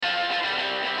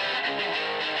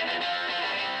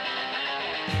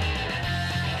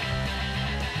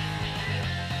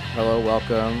Hello,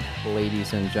 welcome,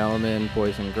 ladies and gentlemen,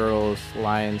 boys and girls,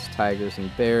 lions, tigers, and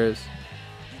bears,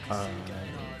 uh,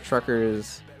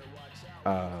 truckers,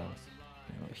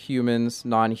 humans,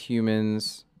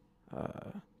 non-humans,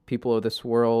 people of this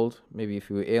world, maybe a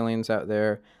few aliens out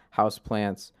there,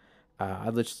 houseplants.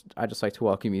 I'd just like to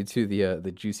welcome you to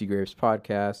the Juicy Grapes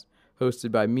podcast,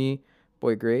 hosted by me,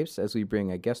 Boy Grapes, as we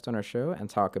bring a guest on our show and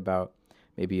talk about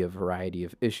maybe a variety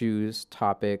of issues,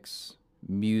 topics,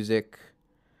 music,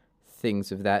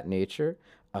 things of that nature.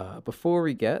 Before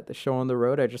we get the show on the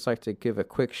road, I'd just like to give a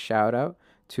quick shout out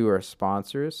to our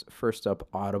sponsors. First up,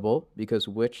 Audible, because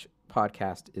which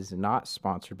podcast is not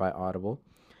sponsored by Audible?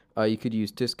 You could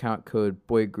use discount code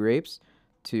BOYGRAPES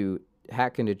to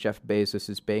hack into Jeff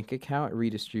Bezos' bank account and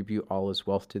redistribute all his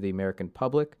wealth to the American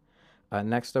public.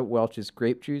 Next up, Welch's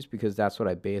grape juice, because that's what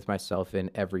I bathe myself in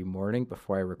every morning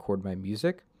before I record my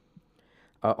music.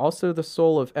 Also, the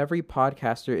soul of every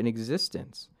podcaster in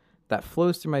existence that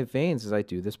flows through my veins as I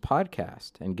do this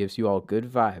podcast and gives you all good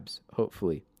vibes,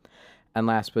 hopefully. And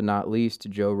last but not least,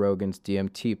 Joe Rogan's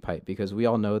DMT pipe, because we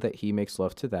all know that he makes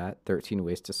love to that 13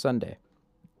 Ways to Sunday.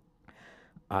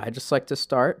 I'd just like to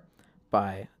start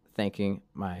by thanking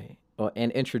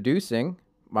and introducing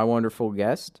my wonderful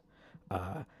guest,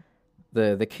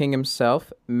 the king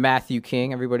himself, Matthew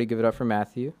King. Everybody give it up for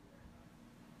Matthew.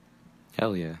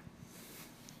 Hell yeah.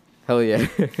 Hell yeah.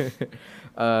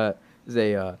 He's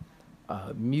a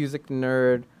music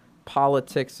nerd,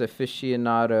 politics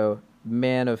aficionado,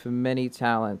 man of many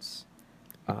talents.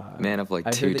 Man of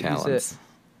like two talents.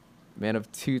 Man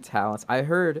of two talents. I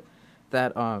heard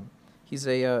that he's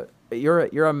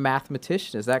you're a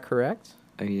mathematician. Is that correct?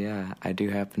 Yeah, I do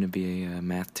happen to be a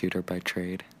math tutor by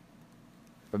trade.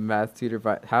 A math tutor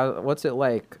by what's it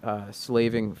like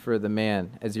slaving for the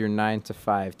man as you're 9 to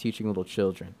 5 teaching little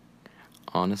children?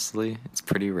 Honestly, it's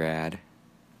pretty rad.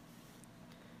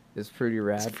 It's pretty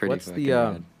rad. It's pretty What's fucking the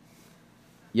rad.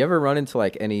 You ever run into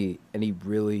like any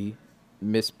really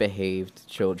misbehaved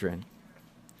children?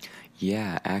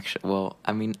 Yeah, actually, well,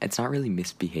 I mean, it's not really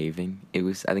misbehaving. I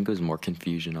think it was more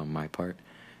confusion on my part.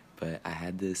 But I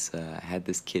had this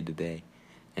kid today,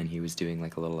 and he was doing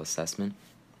like a little assessment,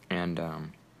 and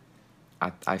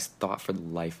I thought for the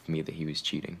life of me that he was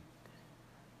cheating.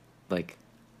 Like,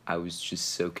 I was just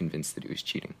so convinced that he was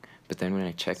cheating. But then when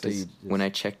I checked when I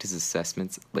checked his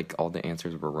assessments, like all the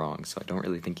answers were wrong. So I don't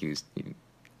really think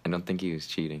I don't think he was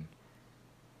cheating.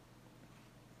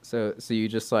 So you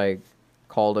just like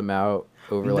called him out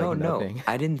over like nothing? No,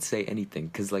 I didn't say anything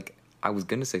because like I was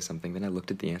gonna say something. Then I looked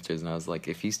at the answers and I was like,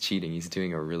 if he's cheating, he's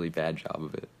doing a really bad job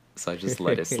of it. So I just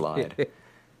let it slide.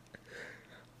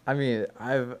 I mean,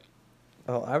 I've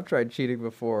tried cheating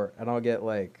before, and I'll get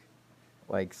like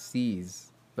C's.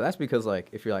 But that's because like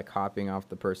if you're like copying off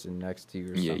the person next to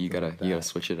you or yeah, something. you gotta like you gotta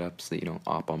switch it up so that you don't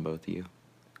op on both of you.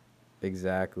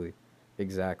 Exactly.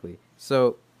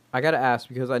 So I gotta ask,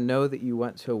 because I know that you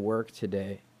went to work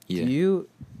today. Yeah.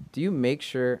 Do you make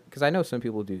sure? Because I know some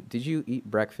people do. Did you eat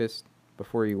breakfast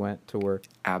before you went to work?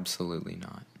 Absolutely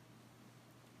not.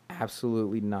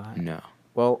 Absolutely not. No.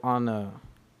 Well,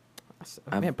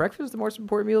 man, breakfast is the most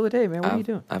important meal of the day, man. What are you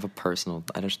doing? I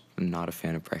just am not a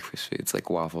fan of breakfast foods like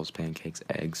waffles, pancakes,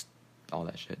 eggs, all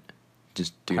that shit.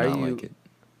 Just do not like it.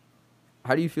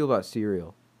 How do you feel about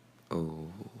cereal?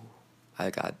 Oh,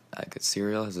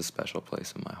 cereal has a special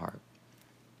place in my heart.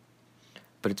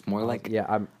 But it's more like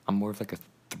I'm more of like a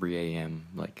 3 a.m.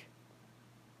 like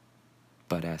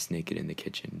butt ass naked in the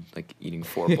kitchen, like eating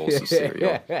 4 bowls of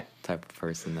cereal type of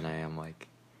person than I am like,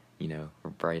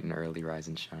 bright and early rise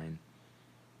and shine.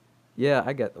 Yeah,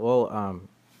 I get. Well,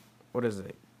 what is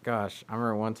it? Gosh, I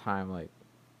remember one time like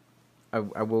I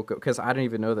woke up because I didn't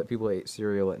even know that people ate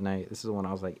cereal at night. This is when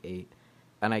I was like 8,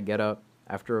 and I get up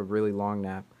after a really long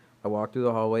nap. I walk through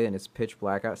the hallway and it's pitch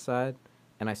black outside,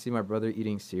 and I see my brother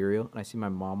eating cereal, and I see my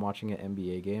mom watching an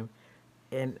NBA game,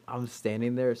 and I'm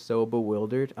standing there so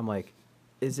bewildered. I'm like,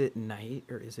 is it night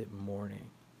or is it morning?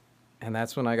 And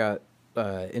that's when I got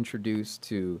introduced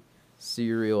to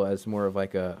cereal as more of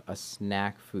like a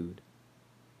snack food.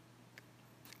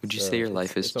 Would you say your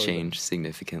life has changed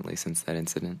significantly since that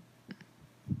incident?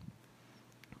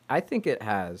 I think it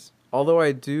has. Although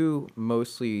I do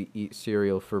mostly eat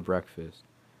cereal for breakfast.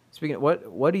 Speaking of,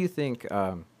 what do you think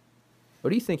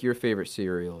your favorite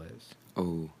cereal is?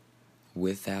 Oh,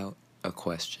 without a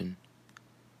question,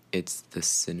 it's the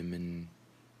cinnamon.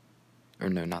 Or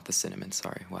no, not the cinnamon,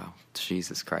 sorry. Wow.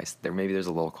 Jesus Christ. There's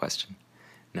a little question.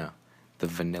 No. The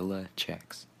vanilla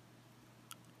Chex.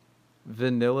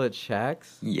 Vanilla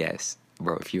Chex? Yes.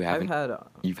 Bro, if you haven't,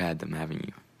 you've had them, haven't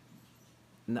you?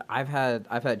 No, I've had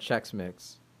Chex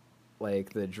Mix.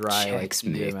 Like the dry Chex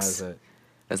like Mix.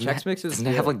 Chex Mix is doesn't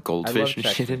it have good. like I love goldfish and Chex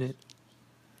shit in Mix. it?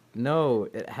 No,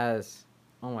 it has.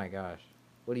 Oh my gosh,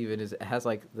 what even is it? It has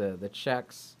like the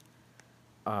Chex.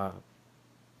 Uh,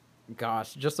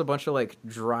 gosh, just a bunch of like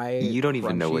dry, You don't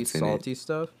even know crunchy, what's in it. salty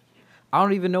stuff. I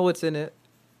don't even know what's in it,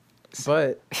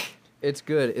 but it's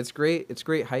good. It's great. It's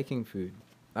great hiking food.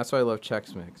 That's why I love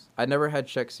Chex Mix. I never had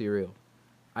Chex cereal.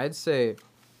 I'd say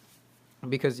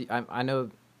because I know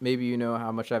maybe you know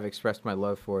how much I've expressed my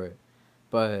love for it,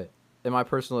 but in my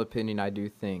personal opinion, I do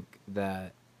think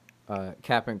that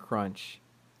Cap'n Crunch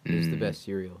is the Mm, best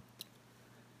cereal.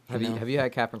 you know. Have you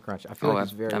had Cap'n Crunch? I feel Oh, like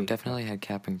it's I've very definitely had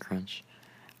Cap'n Crunch.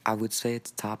 I would say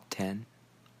it's top 10,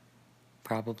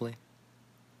 probably.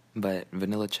 But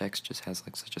Vanilla Chex just has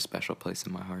like such a special place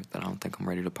in my heart that I don't think I'm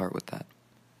ready to part with that.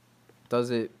 does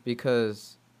it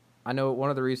because I know one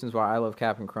of the reasons why I love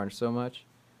Cap'n Crunch so much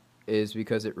is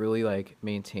because it really like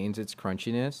maintains its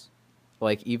crunchiness.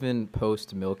 Like even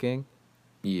post milking,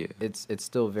 Yeah. it's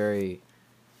still very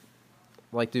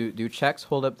like do checks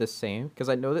hold up the same? Because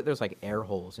I know that there's like air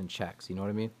holes in checks. You know what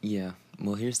I mean? Yeah.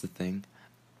 Well, here's the thing.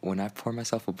 When I pour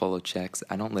myself a bowl of Chex,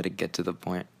 I don't let it get to the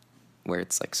point where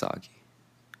it's like soggy.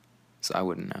 So I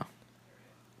wouldn't know.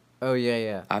 Oh yeah,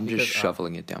 yeah. I'm just Because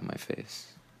shoveling it down my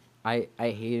face. I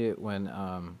hate it when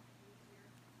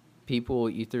people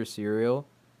eat their cereal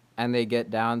and they get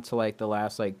down to like the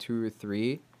last like two or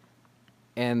three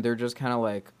and they're just kind of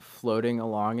like floating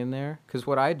along in there. Because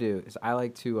what I do is I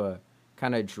like to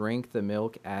kind of drink the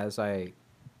milk as I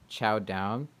chow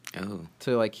down Oh.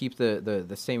 to like keep the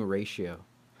same ratio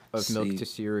of milk See, to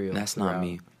cereal that's not throughout.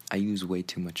 me. I use way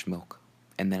too much milk.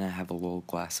 And then I have a little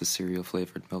glass of cereal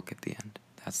flavored milk at the end.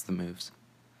 That's the moves.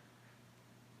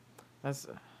 That's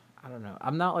I don't know.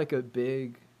 I'm not like a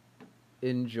big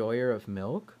enjoyer of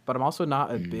milk, but I'm also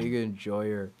not a big Mm.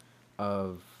 enjoyer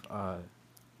of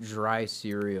dry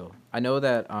cereal. I know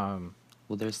that Well,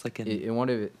 there's like in one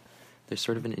of it. there's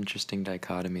sort of an interesting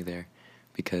dichotomy there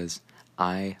because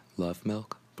I love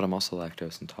milk, but I'm also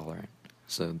lactose intolerant.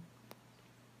 So,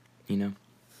 you know,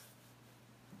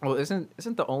 Well,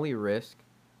 isn't the only risk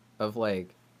of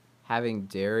like having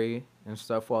dairy and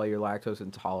stuff while you're lactose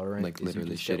intolerant like is you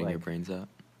literally just get shitting your like brains out.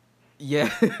 yeah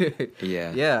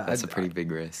Yeah, yeah that's a pretty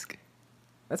big risk.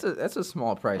 that's a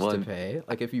small price Well, to pay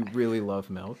like if you really love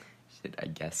milk. shit, I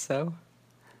guess so.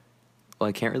 Well,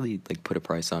 I can't really like put a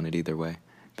price on it either way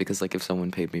because like if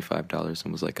someone paid me $5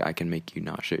 and was like, "I can make you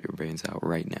not shit your brains out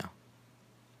right now,"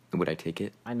 would I take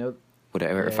it? I know. Would I,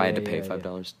 or Yeah, if I had yeah, to pay yeah, yeah.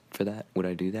 $5 for that, would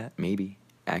I do that? Maybe,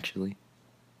 actually.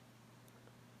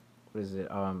 What is it?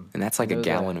 And that's I like a know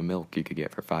gallon that. of milk you could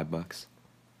get for $5.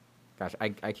 Gosh, I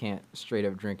can't straight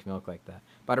up drink milk like that.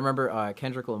 But I remember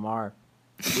Kendrick Lamar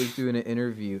was doing an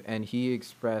interview and he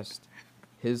expressed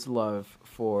his love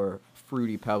for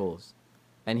Fruity Pebbles.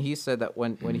 And he said that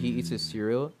when he eats his Mm.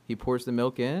 cereal, he pours the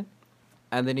milk in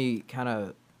and then he kind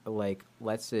of like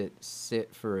lets it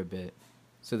sit for a bit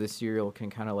so the cereal can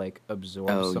kind of like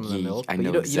absorb Oh, some of the yeah, milk. I But know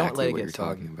you don't let exactly it what get you're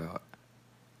soggy. talking about.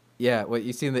 Yeah, what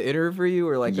you seen the interview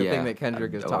or like the thing Yeah, that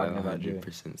Kendrick is I've talking about doing?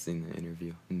 100% seen the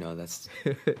interview. No, that's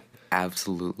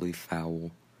absolutely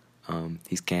foul.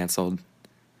 He's canceled.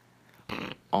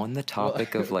 On the Well,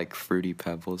 topic of like Fruity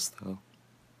Pebbles, though,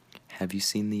 have you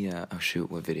seen the? Oh shoot,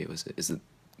 what video is it? Is it?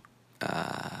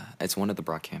 It's one of the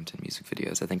Brockhampton music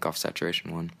videos. I think Off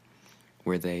Saturation one,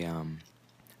 where they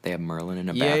have Merlin in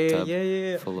a yeah, yeah, bathtub yeah,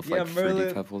 yeah, yeah. full of Yeah, like Fruity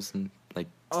Merlin. Pebbles and like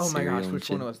Oh my cereal gosh, and which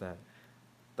shit. one was that?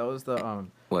 That was the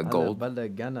What, Gold?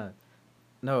 Balagana.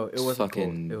 No, it It's wasn't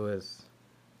fucking- gold. It was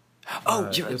Oh,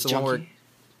 it yeah, was it's the one where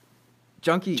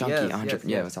Junkie. Junkie. Junkie, Yes, 100. yes,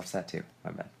 Yeah, yes. it's off Sat too.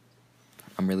 My bad.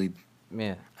 I'm really.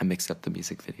 Man, I mixed up the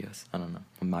music videos. I don't know.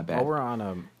 My bad. while we're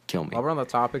on Kill me. while we're on the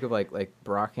topic of like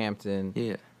Brockhampton,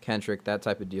 Yeah. Kendrick, that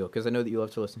type of deal, because I know that you love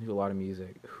to listen to a lot of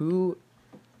music. Who?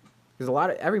 Because a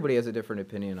lot of everybody has a different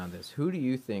opinion on this. Who do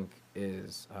you think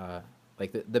is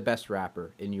like the best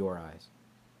rapper in your eyes?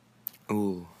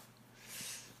 Ooh.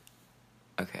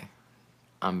 Okay.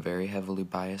 I'm very heavily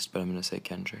biased, but I'm gonna say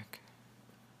Kendrick.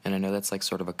 And I know that's like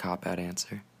sort of a cop-out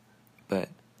answer, but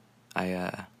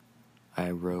I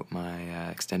wrote my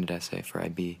extended essay for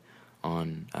IB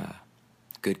on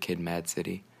Good Kid, Mad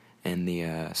City, and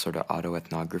the sort of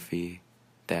autoethnography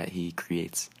that he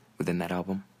creates within that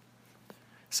album.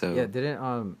 So Yeah,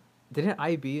 didn't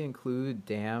IB include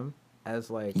Damn as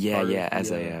like yeah, part yeah, of as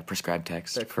the, a prescribed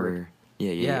text the for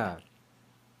yeah.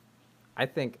 I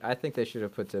think they should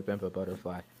have put To Pimp a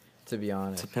Butterfly, to be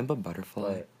honest. To Pimp a Butterfly.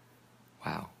 But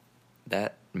Wow,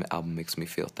 that album makes me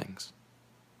feel things.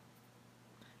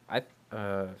 I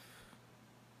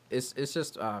it's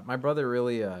just my brother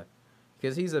really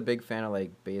because he's a big fan of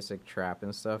like basic trap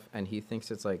and stuff, and he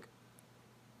thinks it's like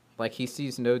like he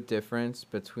sees no difference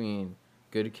between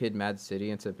Good Kid, Mad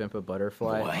City and To Pimp a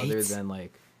Butterfly, other What? than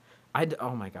like,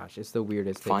 oh my gosh, it's the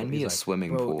weirdest take. Find me He's a like, swimming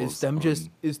bro, pools on.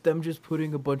 it's them just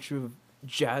putting a bunch of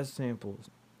jazz samples.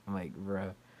 I'm like,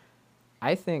 bro,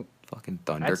 I think Fucking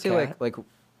I'd say Thundercat? like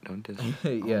Don't just. Oh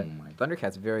yeah, my.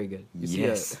 Thundercat's very good. You see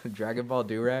Yes. a Dragon Ball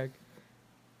Durag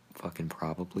Fucking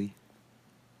probably.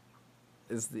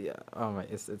 is the oh my,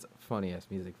 it's a funny ass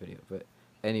music video. But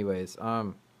anyways,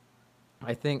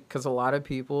 I think because a lot of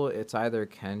people, it's either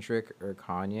Kendrick or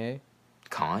Kanye.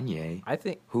 Kanye. I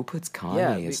think Who puts yeah,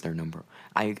 Kanye as their number?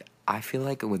 I feel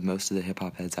like with most of the hip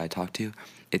hop heads I talk to,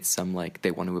 it's some like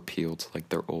they want to appeal to like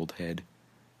their old head,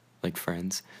 like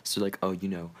friends. So like, oh,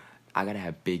 I gotta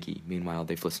have Biggie. Meanwhile,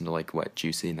 they've listened to like what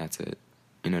Juicy and that's it.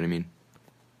 You know what I mean?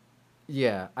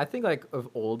 yeah, I think like of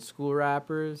old school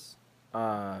rappers,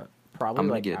 probably I'm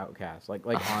gonna like get Outkast, like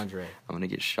Andre. I'm gonna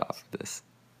get shot for this.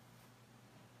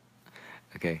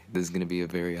 Okay, this is gonna be a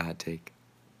very hot take.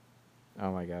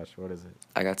 Oh my gosh, what is it?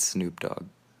 I got Snoop Dogg.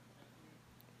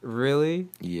 Really?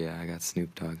 Yeah, I got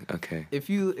Snoop Dogg. Okay. If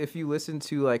you listen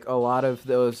to like a lot of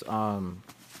those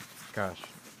gosh,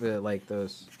 like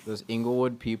those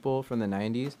Inglewood people from the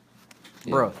 90s,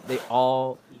 bro,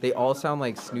 Yeah. they all sound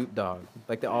like Snoop Dogg.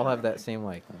 Like they all have that same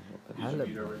like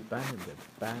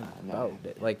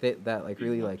like that like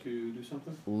really like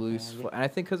loose and I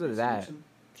think because of that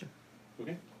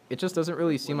Okay. it just doesn't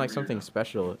really seem like something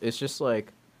special. It's just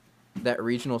like that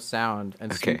regional sound,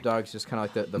 and Okay. Snoop Dogg's just kind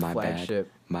of like the My flagship.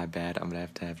 bad. My bad. I'm gonna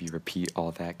have you repeat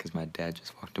all that because my dad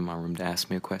just walked in my room to ask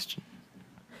me a question.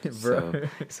 Bro.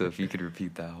 So if you could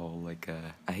repeat that whole like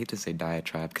I hate to say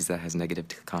diatribe because that has negative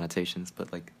connotations,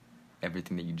 but like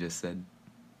everything that you just said,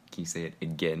 can you say it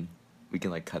again? We can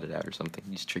like cut it out or something.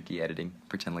 Use tricky editing.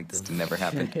 Pretend like this never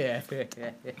happened. Yeah.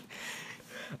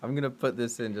 I'm gonna put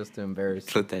this in just to embarrass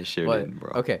you. Put that shit But, in,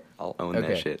 bro. okay. I'll own Okay.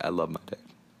 that shit. I love my dad.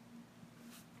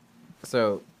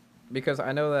 So, because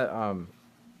I know that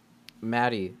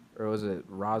Maddie, or was it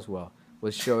Roswell,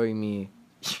 was showing me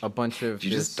a bunch of Did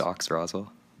you just this- dox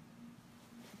Roswell?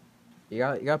 You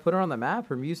got to put her on the map.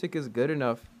 Her music is good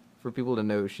enough for people to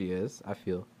know who she is, I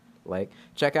feel like.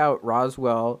 Check out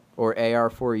Roswell or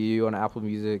AR4U on Apple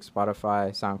Music, Spotify,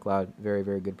 SoundCloud. Very,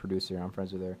 very good producer. I'm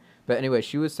friends with her. But anyway,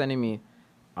 she was sending me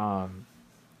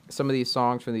some of these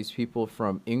songs from these people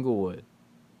from Inglewood,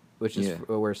 which is Yeah.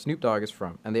 where Snoop Dogg is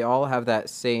from. And they all have that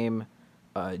same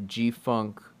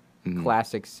G-Funk Mhm.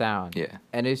 classic sound. Yeah.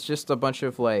 And it's just a bunch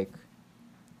of like,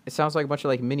 it sounds like a bunch of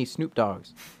like mini Snoop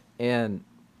Dogs. And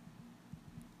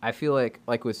I feel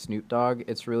like with Snoop Dogg,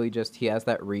 it's really just he has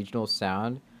that regional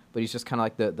sound, but he's just kind of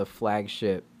like the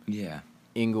flagship Yeah.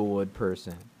 Inglewood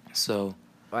person. So,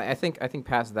 I think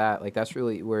past that, like that's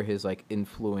really where his like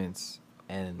influence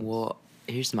ends. well,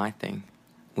 here's my thing.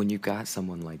 When you've got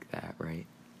someone like that, right?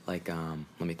 Like, let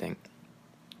me think.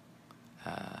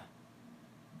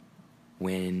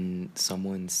 When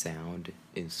someone's sound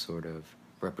is sort of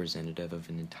representative of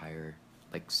an entire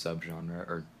like subgenre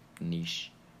or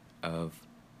niche of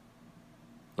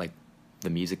like the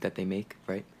music that they make,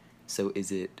 right? So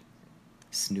is it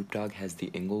Snoop Dogg has the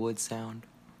Inglewood sound,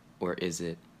 or is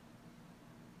it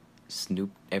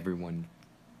everyone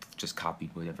just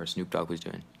copied whatever Snoop Dogg was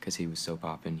doing because he was so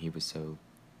poppin', he was so,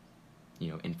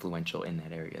 influential in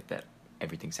that area that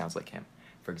everything sounds like him.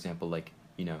 For example, like,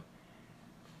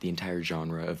 the entire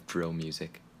genre of drill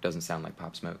music doesn't sound like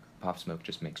Pop Smoke. Pop Smoke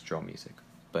just makes drill music.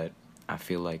 But I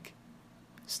feel like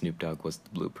Snoop Dogg was the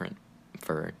blueprint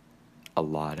for a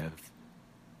lot of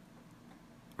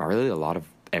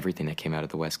everything that came out of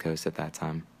the West Coast at that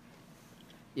time.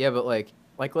 Yeah, but like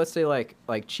let's say like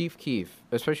Chief Keef,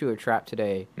 especially with trap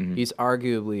today, Mhm.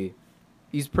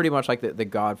 he's pretty much like the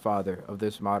godfather of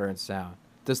this modern sound.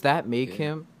 Does that make Yeah.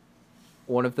 him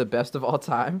one of the best of all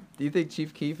time? Do you think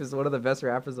Chief Keef is one of the best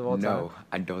rappers of all time? No,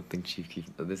 I don't think Chief Keef.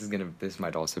 This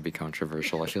might also be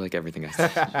controversial. I feel like everything I say,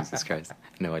 Jesus Christ.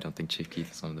 No, I don't think Chief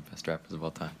Keef is one of the best rappers of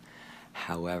all time.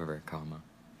 However,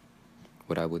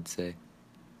 what I would say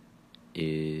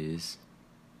is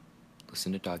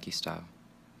listen to Doggy Style.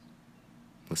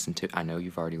 I know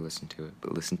you've already listened to it,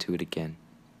 but listen to it again.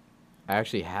 I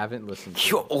actually haven't listened to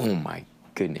Yo, it. oh my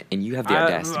goodness. And you have the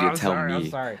audacity to tell I'm me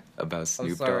sorry. about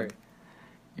Snoop sorry. Dogg.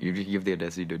 You have the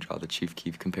audacity to draw the Chief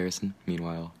Keef comparison.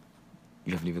 Meanwhile,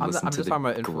 you haven't even listened I'm to just talking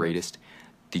about influence.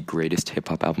 the greatest hip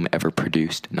hop album ever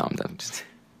produced. No, I'm done.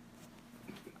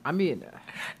 I mean,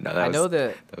 No, I know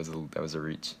that. that was a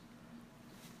reach.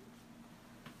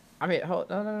 I mean,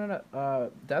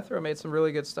 no. Death Row made some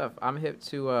really good stuff. I'm hip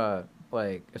to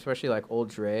like especially like old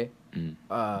Dre, Mm.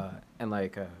 and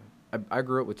like I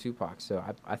grew up with Tupac, so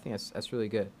I think that's really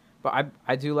good. But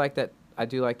I do like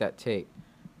that take.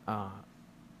 Uh,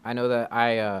 I know that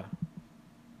I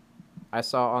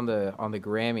saw on the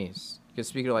Grammys. Because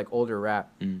speaking of like older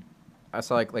rap, Mm. I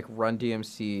saw like Run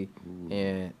DMC Ooh.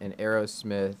 and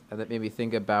Aerosmith, and that made me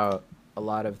think about a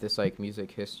lot of this like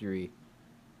music history.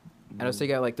 And I was Ooh.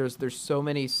 thinking like there's so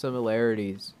many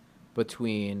similarities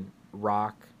between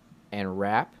rock and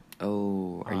rap.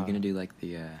 Oh, are you Uh, gonna do like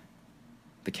the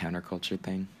counterculture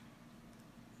thing?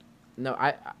 no,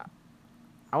 I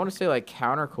want to say like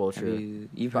Have counterculture,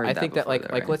 you've but heard I that think that before though,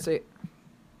 like right? let's say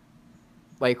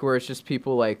like where it's just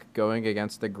people like going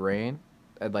against the grain,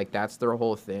 and like that's their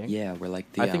whole thing. Yeah, we're like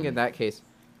I think in that case,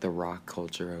 the rock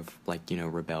culture of like, you know,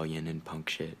 rebellion and punk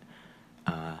shit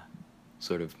uh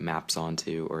sort of maps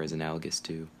onto or is analogous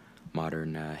to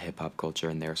modern hip hop culture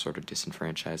and their sort of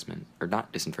disenfranchisement, or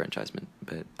not disenfranchisement,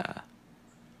 but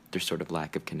their sort of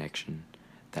lack of connection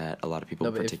that a lot of people,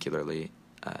 no, but if particularly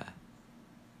uh,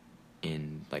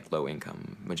 in like low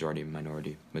income, majority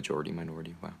minority,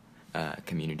 wow,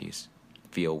 communities,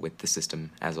 feel with the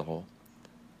system as a whole.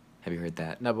 Have you heard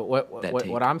that no, but what that what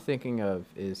take? I'm thinking of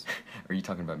is Are you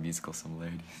talking about musical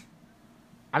similarities?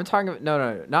 I'm talking about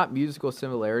no, not musical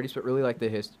similarities, but really like the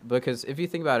history. Because if you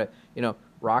think about it,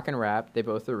 rock and rap, they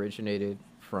both originated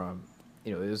from,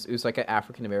 it was like an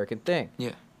African American thing,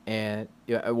 Yeah. and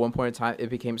at one point in time, it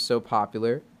became so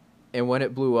popular, and when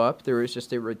it blew up, there was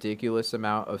just a ridiculous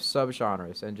amount of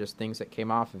subgenres and just things that came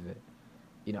off of it.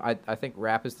 I think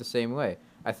rap is the same way.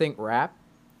 I think rap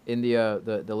in the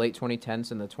late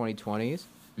 2010s and the 2020s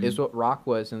is Mm. what rock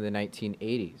was in the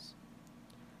 1980s,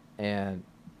 and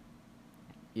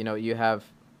you have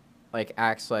like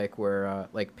acts like where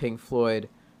like Pink Floyd,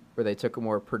 where they took a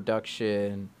more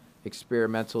production,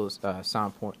 experimental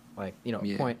sound point, like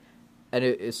Yeah. point, and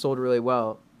it sold really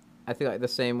well. I think like the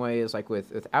same way is like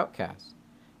with Outkast.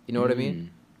 You know what I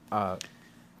mean? Mm. Uh,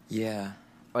 Yeah.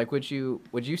 like would you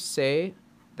say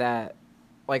that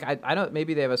like I know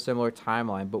maybe they have a similar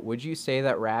timeline, but would you say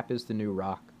that rap is the new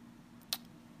rock?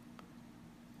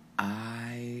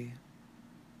 I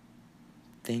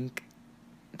think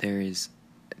there is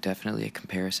definitely a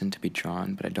comparison to be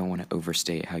drawn, but I don't want to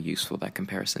overstate how useful that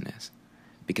comparison is.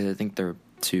 Because I think they're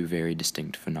two very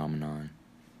distinct phenomenon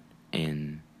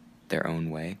in their own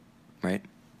way, right?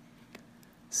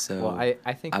 Well, So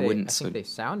I think I they wouldn't I so think they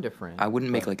sound different, I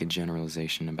wouldn't make but like a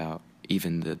generalization about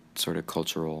even the sort of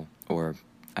cultural or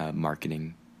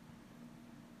marketing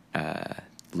uh,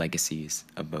 legacies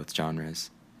of both genres.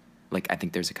 Like I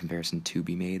think there's a comparison to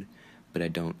be made, but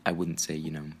I wouldn't say,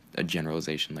 you know, a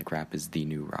generalization like rap is the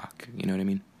new rock. You know what I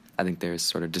mean? I think there's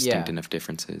sort of distinct yeah, enough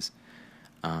differences.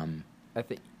 Um, I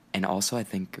think and also I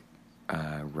think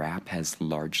rap has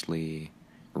largely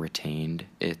retained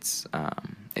its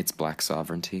black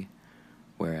sovereignty,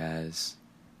 whereas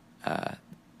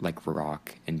like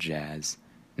rock and jazz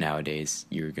nowadays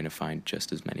you're gonna find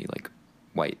just as many like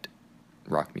white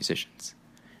rock musicians.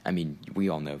 I mean, we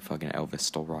all know fucking Elvis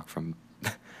stole rock from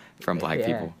from black yeah.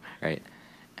 people, right?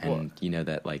 Well, And you know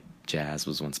that like jazz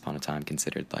was once upon a time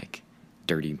considered like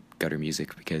dirty gutter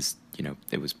music because, you know,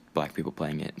 it was black people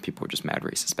playing it and people were just mad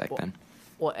racist back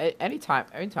well, then.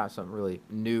 anytime something really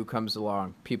new comes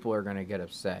along, people are gonna get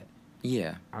upset.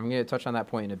 Yeah. I'm gonna touch on that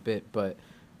point in a bit,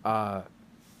 uh,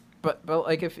 but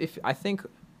like if I think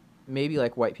maybe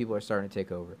like white people are starting to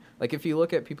take over. Like if you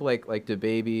look at people like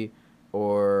DaBaby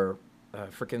or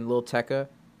freaking Lil Tecca,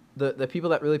 the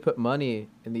people that really put money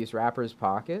in these rappers'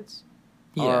 pockets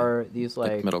Yeah. Like middle are these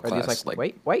like class,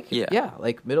 like white kids. yeah, Yeah,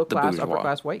 like middle the class, upper bourgeois.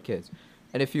 class white kids.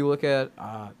 And if you look at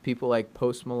people like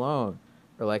Post Malone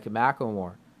or like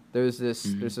Macklemore, Hmm. there's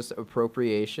this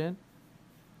appropriation,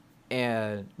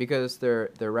 and because they're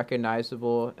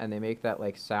recognizable and they make that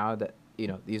like sound that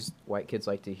these white kids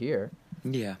like to hear,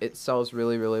 Yeah. it sells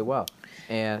really really well.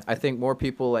 And I think more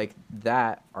people like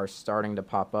that are starting to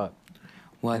pop up,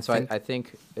 Well, and so I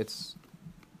think it's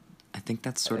I think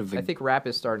that's sort of I a think rap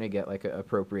is starting to get like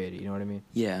appropriated. You know what I mean?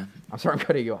 yeah. I'm sorry, I'm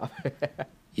cutting you off.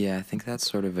 Yeah, I think that's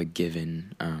sort of a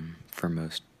given for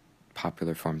most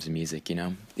popular forms of music, you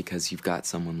know, because you've got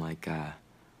someone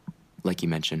like you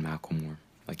mentioned, Macklemore,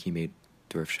 like he made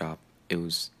Thrift Shop. It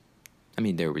was, I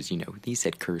mean, there was, you know, he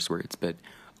said curse words, but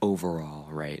overall,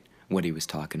 right, what he was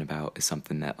talking about is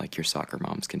something that like your soccer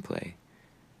moms can play.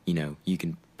 You know, you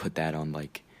can put that on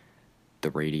like the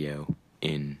radio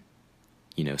in,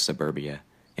 you know, suburbia,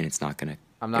 and it's I'm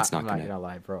not not gonna, gonna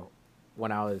lie, bro.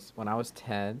 When I was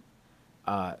 10,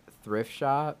 Thrift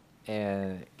Shop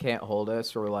and Can't Hold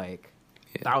Us were like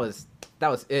yeah, that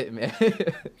was it, man.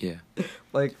 yeah.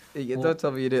 Like, Well, don't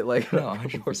tell me you didn't like no,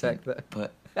 100%. protect that.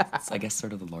 But I guess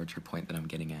sort of the larger point that I'm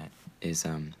getting at is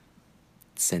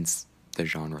since the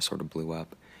genre sort of blew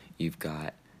up, you've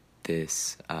got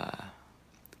this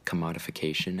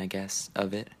commodification, I guess,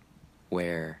 of it,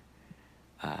 where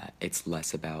it's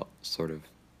less about sort of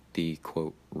the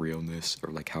quote realness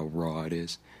or like how raw it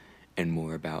is, and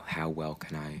more about how well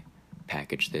can I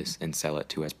package this and sell it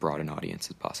to as broad an audience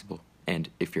as possible. And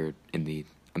if you're in the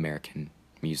American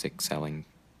music selling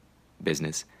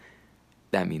business,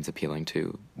 that means appealing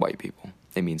to white people.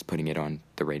 It means putting it on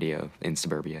the radio in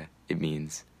suburbia. It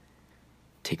means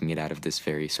taking it out of this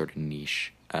very sort of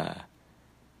niche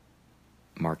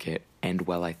market. And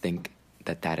while I think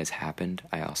that has happened,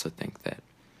 I also think that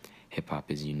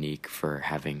hip-hop is unique for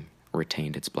having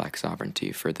retained its black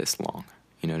sovereignty for this long.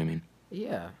 You know what I mean?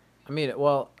 Yeah. I mean,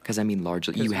 well... Because, I mean,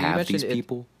 largely, 'cause you have these mentioned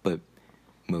people, but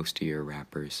most of your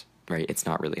rappers, right, it's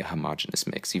not really a homogenous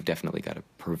mix. You've definitely got a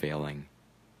prevailing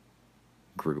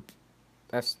group.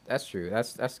 That's true.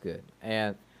 That's good.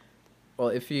 And, well,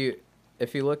 if you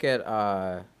look at...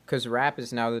 Because rap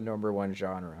is now the number one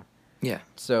genre. Yeah.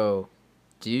 So,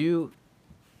 do you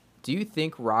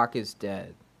think rock is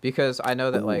dead? Because I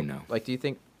know that, Ooh, like... no. Like, do you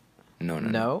think... No?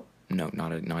 No? No,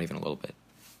 not even a little bit.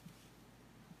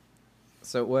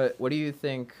 So what do you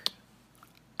think?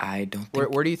 I don't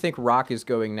think... Where do you think rock is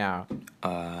going now?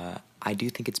 I do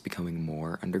think it's becoming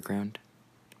more underground.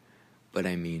 But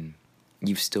I mean,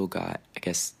 you've still got, I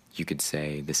guess you could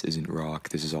say, this isn't rock,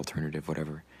 this is alternative,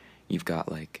 whatever. You've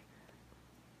got, like,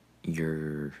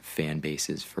 your fan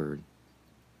bases for,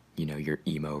 you know, your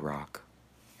emo rock,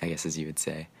 I guess as you would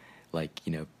say. Like,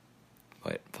 you know,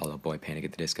 what, Fall Out Boy, Panic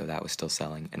at the Disco, that was still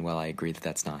selling. And while I agree that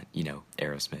that's not, you know,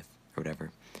 Aerosmith or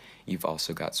whatever, you've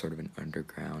also got sort of an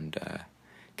underground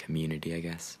community, I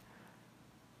guess.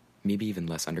 Maybe even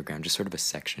less underground, just sort of a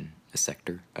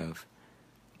sector of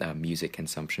music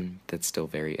consumption that's still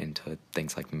very into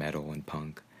things like metal and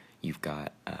punk. You've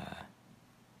got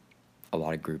a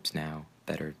lot of groups now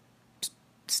that are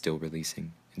still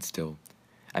releasing and still...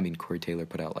 I mean, Corey Taylor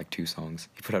put out like 2 songs.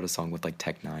 He put out a song with like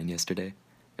Tech Nine yesterday,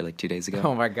 or like 2 days ago.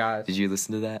 Oh my gosh! Did you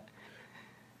listen to that?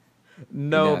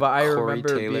 No, but I Corey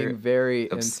remember Taylor being very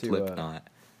of into Slipknot.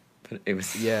 But it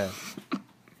was... Yeah.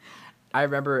 I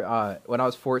remember when I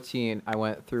was 14, I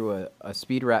went through a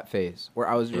speed rap phase where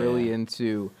I was really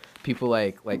into people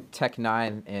like Tech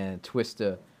Nine and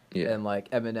Twista and like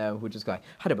Eminem, who just go like,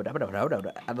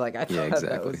 and like I thought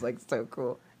that was like so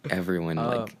cool. Everyone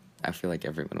I feel like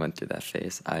everyone went through that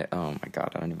phase. Oh my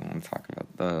god, I don't even want to talk about.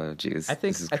 Oh jeez,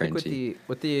 this is cringy. I think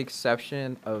with the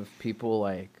exception of people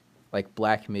like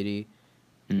Black Midi,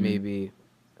 maybe.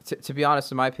 To be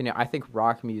honest, in my opinion, I think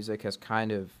rock music has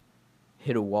kind of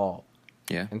hit a wall.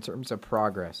 Yeah. In terms of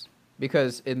progress,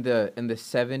 because in the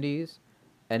 70s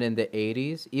and in the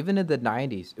 80s, even in the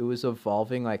 90s, it was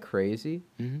evolving like crazy,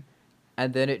 and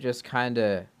then it just kind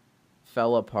of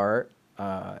fell apart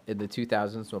in the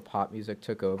 2000s when pop music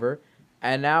took over,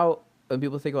 and now when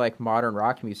people think of like modern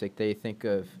rock music, they think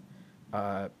of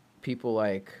people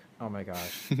like, oh my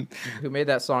gosh, who made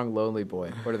that song Lonely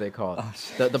Boy? What do they call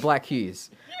it? The Black Keys,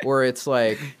 where it's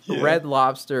like Red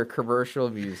Lobster commercial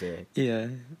music. Yeah.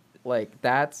 Like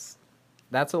that's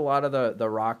a lot of the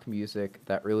rock music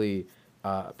that really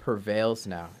prevails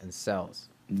now and sells.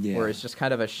 Yeah. Where it's just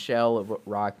kind of a shell of what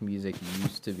rock music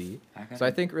used to be. So I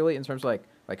think really in terms of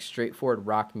like straightforward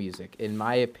rock music, in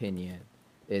my opinion,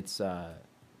 it's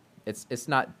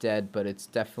not dead, but it's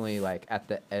definitely like at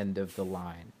the end of the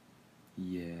line.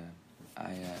 Yeah.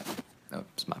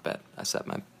 It's my bad. I set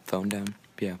my phone down.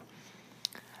 Yeah.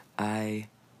 I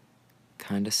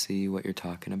kind of see what you're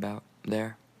talking about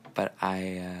there. But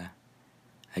I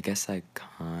guess I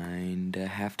kind of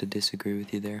have to disagree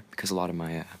with you there, because a lot of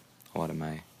my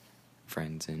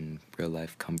friends in real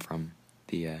life come from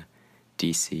the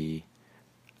DC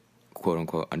quote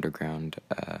unquote underground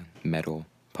metal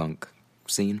punk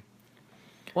scene.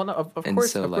 Well, no, of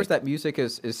course, so, of course, that music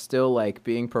is still like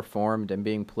being performed and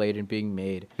being played and being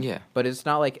made. Yeah. But it's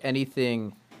not like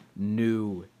anything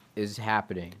new is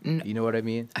happening. You know what I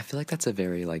mean? I feel like that's a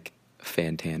very like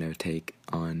Fantano take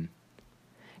on,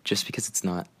 just because it's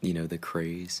not, you know, the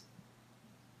craze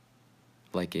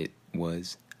like it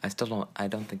was. I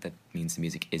don't think that means the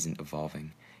music isn't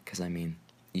evolving, because I mean,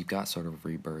 you've got sort of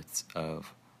rebirths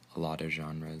of a lot of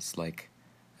genres. Like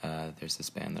there's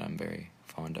this band that I'm very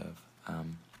fond of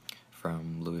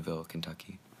from Louisville,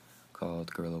 Kentucky,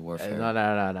 called Guerrilla Warfare.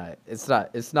 No. It's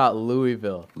not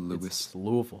Louisville. It's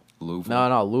Louisville. Louisville?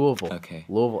 No, Louisville. Okay.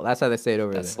 Louisville. That's how they say it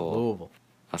over there. Louisville.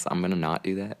 I'm gonna not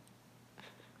do that.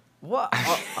 What?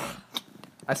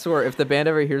 I swear, if the band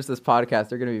ever hears this podcast,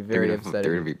 they're gonna be very upset.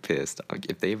 They're gonna be pissed.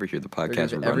 If they ever hear the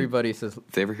podcast,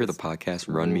 if they ever hear the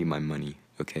podcast, run me my money,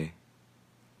 okay?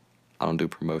 I don't do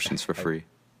promotions for free,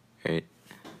 right?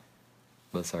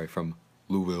 Well, sorry, from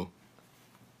Louisville.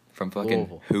 From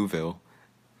fucking Louisville.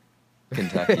 Whoville,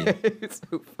 Kentucky. It's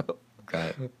Louisville.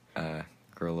 Got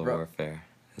Guerrilla Bro. Warfare.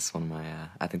 It's one of my.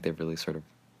 I think they've really sort of.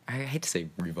 I hate to say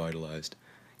revitalized,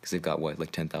 because they've got what,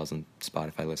 like 10,000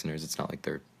 Spotify listeners. It's not like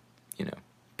they're,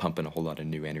 pumping a whole lot of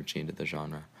new energy into the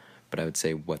genre. But I would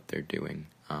say what they're doing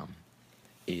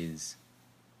is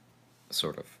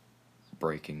sort of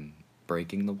breaking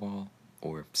the wall,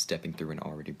 or stepping through an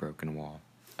already broken wall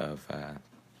of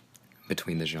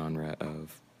between the genre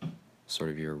of sort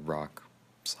of your rock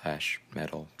 /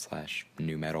 metal /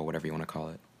 new metal, whatever you want to call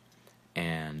it,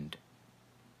 and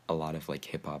a lot of like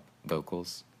hip hop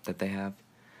vocals that they have.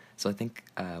 So I think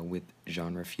with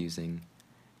genre fusing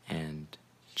and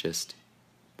just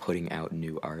putting out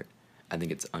new art, I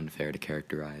think it's unfair to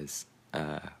characterize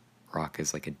rock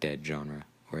as like a dead genre,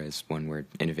 whereas one where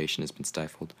innovation has been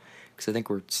stifled. Because I think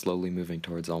we're slowly moving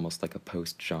towards almost like a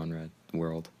post-genre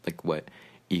world, like what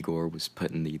Igor was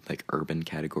put in the like urban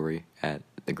category at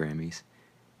the Grammys.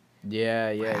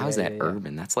 Yeah. How's that yeah.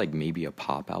 urban? That's like maybe a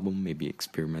pop album, maybe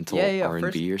experimental Yeah.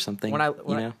 R&B or something.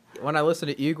 When I listened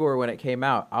to Igor when it came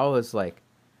out, I was like,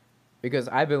 because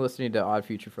I've been listening to Odd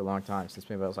Future for a long time, since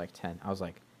maybe I was like 10. I was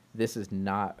like, this is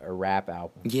not a rap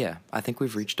album. Yeah, I think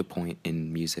we've reached a point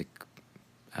in music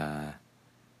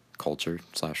culture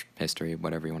 / history,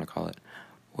 whatever you want to call it,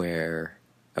 where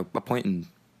a point in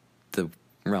the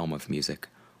realm of music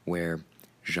where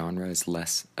genre is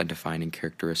less a defining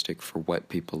characteristic for what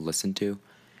people listen to,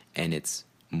 and it's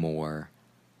more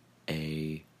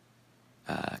a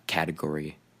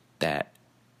category that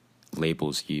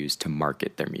labels use to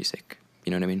market their music.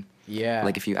 You know what I mean? Yeah.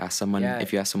 Like if you ask someone,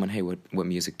 hey, what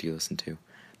music do you listen to?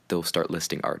 They'll start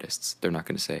listing artists. They're not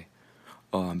going to say,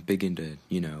 oh, I'm big into,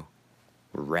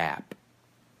 rap.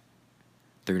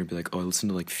 They're going to be like, oh, I listen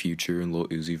to like Future and Lil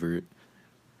Uzi Vert.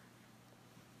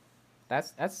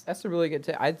 That's a really good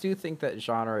take. I do think that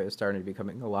genre is starting to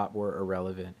becoming a lot more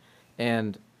irrelevant,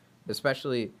 and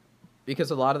especially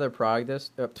because a lot of the progress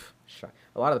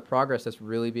that's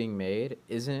really being made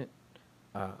isn't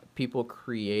people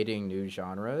creating new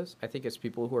genres. I think it's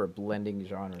people who are blending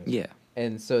genres. Yeah.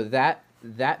 And so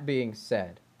that being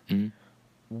said,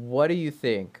 what do you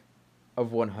think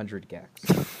of 100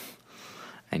 gecs?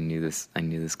 I knew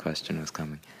this question was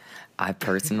coming. I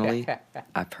personally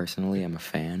am a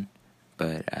fan,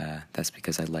 but that's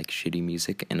because I like shitty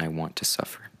music and I want to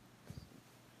suffer.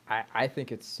 I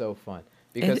think it's so fun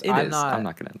because I'm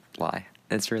not gonna lie.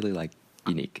 It's really like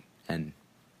unique, and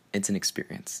it's an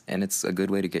experience, and it's a good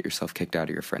way to get yourself kicked out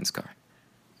of your friend's car.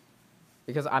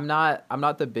 Because I'm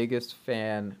not the biggest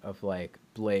fan of like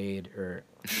Blade or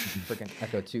freaking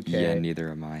Echo 2K. Yeah, neither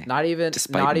am I. Not even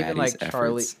Maddie's like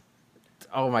Charlie. efforts.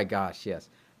 Oh my gosh, yes.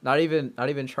 Not even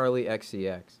Charlie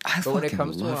XCX. But when it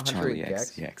comes to love 100 Charlie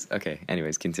gecs, XCX. Okay,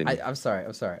 anyways, continue. I'm sorry.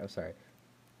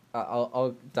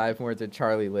 I'll dive more into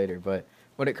Charlie later, but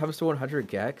when it comes to 100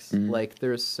 gecs, like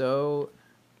there's so.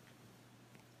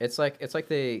 It's like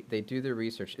they do the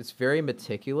research. It's very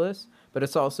meticulous, but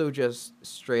it's also just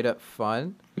straight up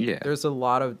fun. Yeah. There's a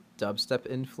lot of dubstep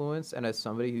influence, and as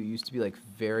somebody who used to be like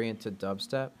very into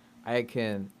dubstep, I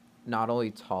can not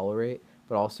only tolerate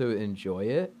but also enjoy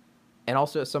it. And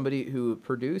also as somebody who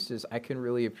produces, I can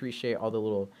really appreciate all the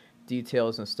little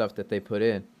details and stuff that they put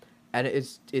in. And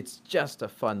it's just a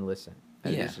fun listen.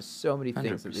 And there's just so many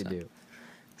things 100%. That they do.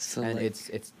 So and like,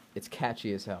 it's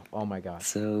catchy as hell. Oh my god.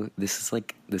 So this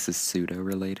is pseudo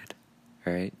related,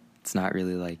 right? It's not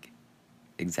really like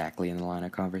exactly in the line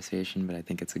of conversation, but I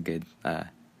think it's a good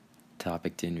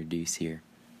topic to introduce here.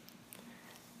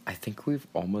 I think we've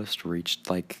almost reached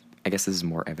like, I guess this is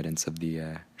more evidence of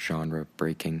the genre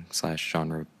breaking /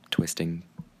 genre twisting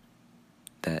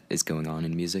that is going on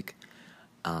in music.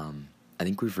 I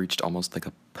think we've reached almost like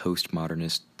a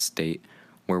postmodernist state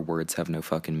where words have no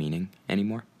fucking meaning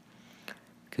anymore.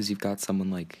 Because you've got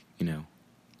someone like,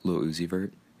 Lil Uzi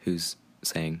Vert, who's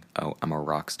saying, oh, I'm a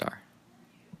rock star.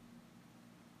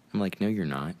 I'm like, no, you're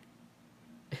not.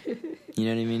 You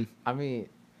know what I mean? I mean,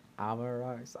 I'm a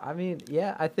rock star. I mean,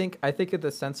 yeah, I think in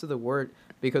the sense of the word,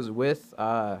 because with,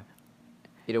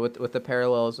 with the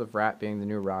parallels of rap being the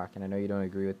new rock, and I know you don't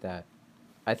agree with that,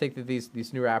 I think that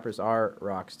these new rappers are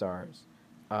rock stars.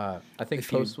 I think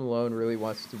Post Malone really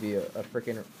wants to be a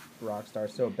freaking rock star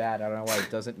so bad. I don't know why he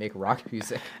doesn't make rock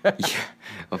music. Yeah,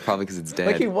 well, probably because it's dead.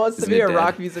 Like he wants to be a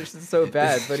rock musician so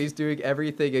bad, but he's doing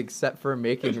everything except for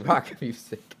making rock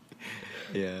music.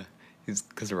 Yeah,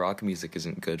 because rock music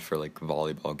isn't good for like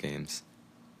volleyball games.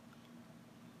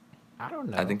 I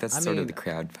don't know. I think that's sort of the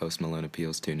crowd Post Malone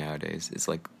appeals to nowadays. It's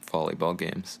like volleyball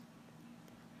games.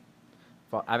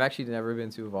 I've actually never been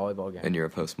to a volleyball game. And you're a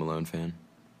Post Malone fan?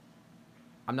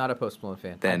 I'm not a Post Malone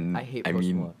fan. Then, I hate I Post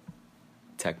mean, Malone.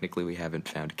 technically we haven't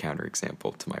found a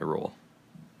counterexample to my role.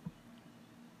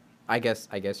 I guess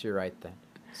you're right then.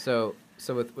 So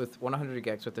with 100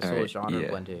 gex with this All whole right, genre yeah.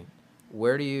 blending,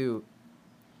 where do you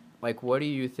like what do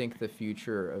you think the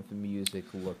future of music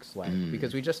looks like?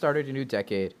 Because we just started a new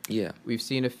decade. Yeah. We've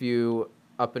seen a few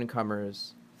up and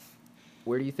comers.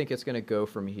 Where do you think it's going to go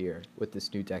from here with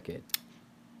this new decade?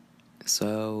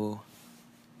 So,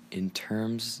 in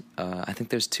terms, I think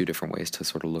there's two different ways to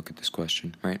sort of look at this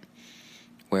question, right?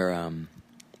 Where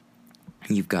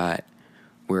you've got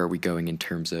where are we going in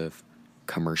terms of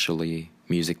commercially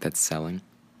music that's selling,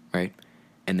 right?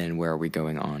 And then where are we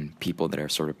going on people that are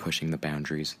sort of pushing the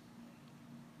boundaries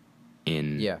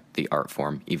in the art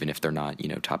form, even if they're not,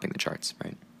 topping the charts,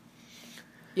 right?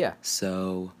 Yeah.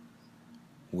 So,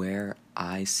 where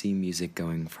I see music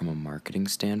going from a marketing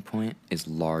standpoint is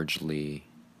largely,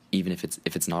 even if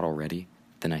it's not already,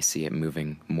 then I see it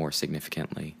moving more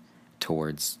significantly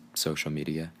towards social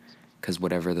media, because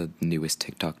whatever the newest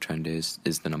TikTok trend is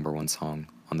the number one song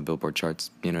on the Billboard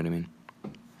charts. You know what I mean?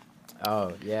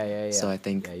 Oh yeah. So I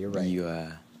think you're right.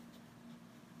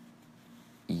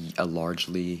 a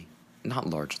largely, not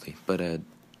largely, but a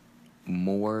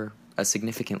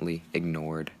significantly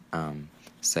ignored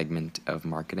segment of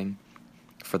marketing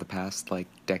for the past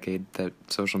decade that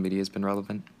social media has been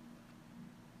relevant.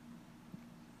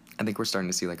 I think we're starting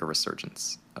to see a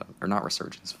resurgence, or not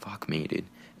resurgence. Fuck me, dude.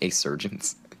 A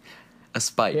surgence, a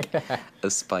spike, a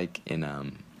spike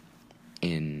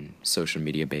in social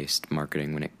media based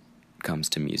marketing when it comes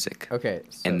to music. Okay,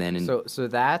 so, and then so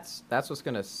that's what's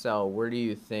gonna sell. Where do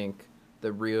you think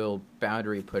the real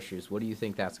boundary pushers? What do you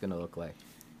think that's gonna look like?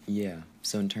 Yeah.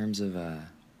 So in terms of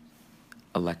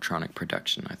electronic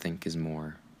production, I think is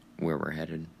more where we're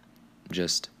headed.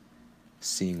 Just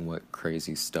seeing what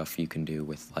crazy stuff you can do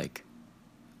with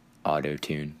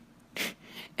auto-tune.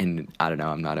 And I don't know,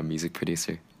 I'm not a music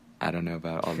producer. I don't know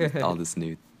about all this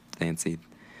new fancy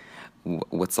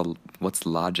what's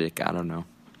Logic, I don't know.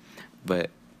 But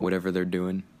whatever they're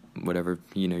doing, whatever,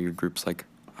 your groups like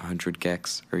 100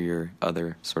 gex or your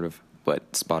other sort of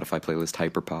what Spotify playlist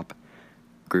hyperpop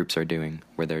groups are doing,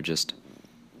 where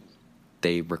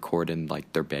they record in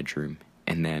their bedroom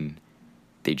and then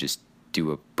they just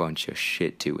do a bunch of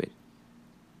shit to it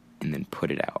and then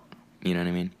put it out. You know what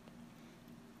I mean?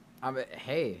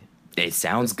 Hey, it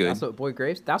sounds good. That's what Boy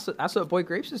Grapes. That's what Boy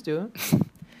Grapes is doing.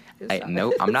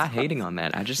 No, I'm not hating on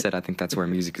that. I just said I think that's where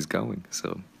music is going.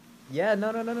 So. Yeah, no.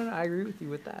 I agree with you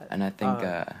with that. And I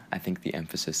think the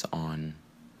emphasis on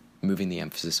moving the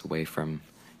emphasis away from,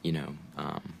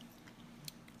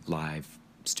 live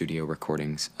studio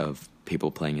recordings of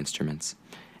people playing instruments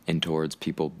and towards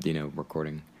people,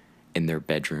 recording in their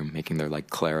bedroom, making their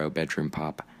Claro bedroom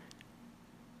pop.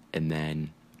 And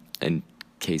then in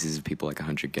cases of people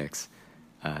 100 gex,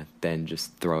 then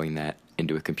just throwing that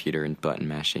into a computer and button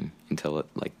mashing until it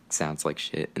sounds like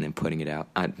shit and then putting it out.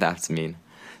 That's mean.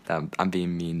 I'm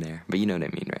being mean there, but you know what I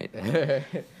mean, right?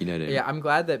 You know what I mean? Yeah, I'm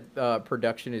glad that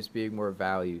production is being more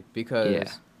valued,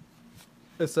 because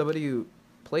as somebody who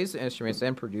plays the instruments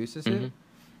and produces it,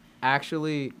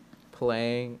 actually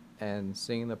playing and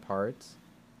singing the parts,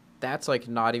 that's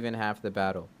not even half the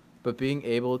battle. But being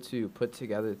able to put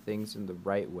together things in the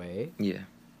right way,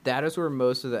 that is where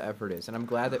most of the effort is. And I'm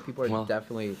glad that people are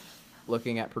definitely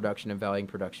looking at production and valuing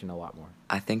production a lot more.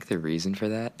 I think the reason for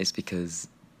that is because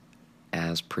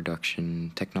as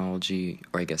production technology,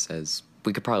 or I guess as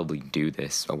we could probably do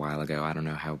this a while ago. I don't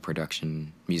know how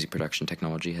music production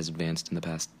technology has advanced in the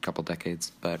past couple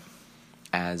decades, but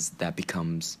as that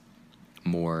becomes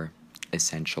more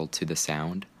essential to the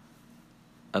sound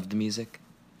of the music,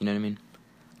 you know what I mean?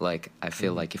 I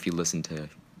feel like if you listen to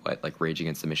Rage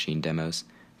Against the Machine demos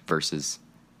versus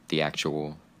the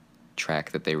actual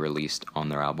track that they released on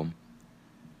their album,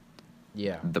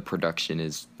 the production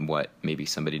is what maybe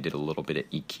somebody did a little bit of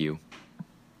EQ.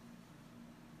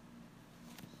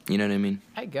 You know what I mean?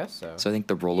 I guess so. So I think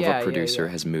the role of a producer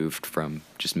has moved from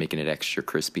just making it extra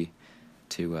crispy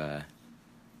to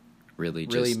really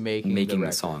making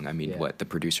the song. I mean, the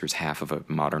producer's half of a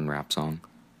modern rap song.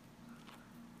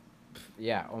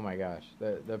 Yeah, oh my gosh.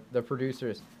 The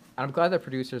producers, I'm glad the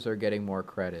producers are getting more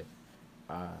credit.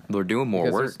 They're doing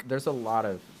more work. There's a lot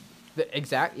of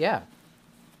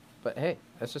but hey,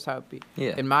 that's just how it be.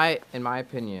 Yeah. In my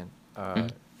opinion,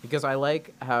 because I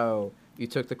like how you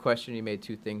took the question, you made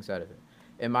two things out of it.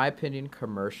 In my opinion,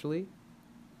 commercially,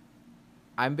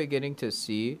 I'm beginning to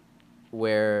see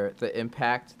where the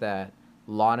impact that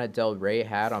Lana Del Rey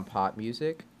had on pop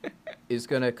music is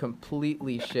going to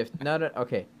completely shift. No,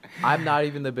 okay. I'm not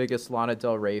even the biggest Lana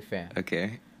Del Rey fan.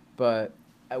 Okay. But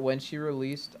when she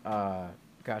released,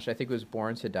 gosh, I think it was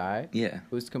Born to Die. Yeah.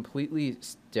 It was completely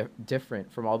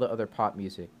different from all the other pop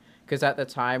music. Because at the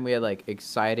time we had like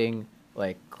exciting,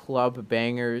 like club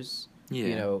bangers,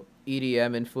 Yeah.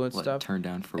 EDM influenced What, stuff. Turn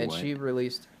Down for And What? she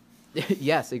released,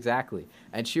 yes, exactly.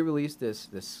 And she released this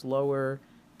slower,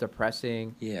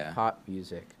 depressing Yeah. pop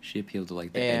music. She appealed to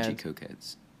like the edgy And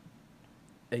cokeheads.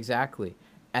 exactly.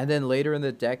 And then later in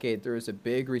the decade, there was a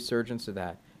big resurgence of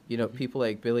that. People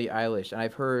like Billie Eilish. And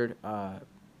I've heard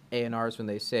A&Rs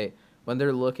when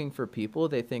they're looking for people,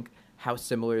 they think, how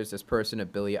similar is this person to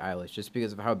Billie Eilish, just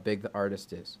because of how big the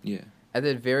artist is. Yeah. And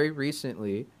then very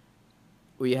recently,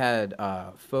 we had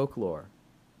Folklore.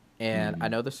 And I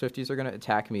know the Swifties are going to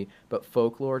attack me, but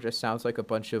Folklore just sounds like a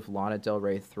bunch of Lana Del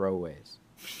Rey throwaways.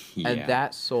 Yeah. And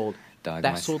that sold Dog,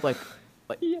 that my- sold like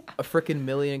Yeah. a freaking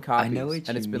million copies. I know what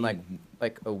and it's you been mean.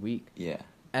 like a week. Yeah.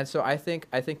 And so I think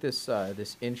this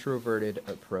introverted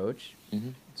approach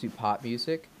Mhm. to pop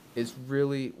music is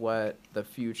really what the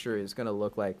future is going to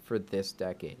look like for this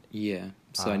decade. Yeah.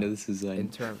 So I know this is in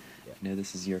term. Yeah. I know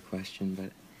this is your question,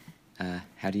 but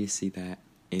how do you see that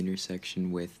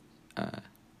intersection with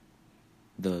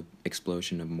the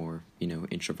explosion of more,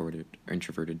 introverted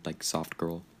like soft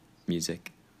girl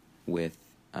music with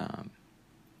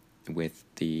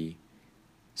the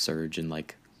surge in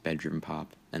like bedroom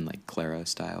pop and like Clara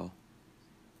style,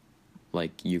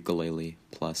 like ukulele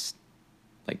plus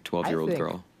like 12-year-old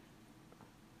girl?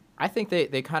 I think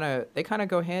they kind of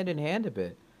go hand in hand a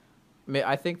bit. I mean,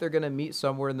 I think they're going to meet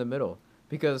somewhere in the middle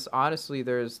because honestly,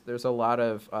 there's a lot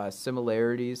of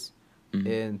similarities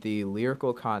in the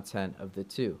lyrical content of the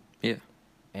two. Yeah.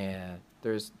 And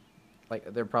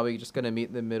they're probably just going to meet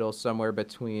in the middle somewhere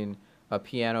between a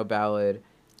piano ballad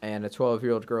and a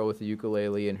 12-year-old girl with a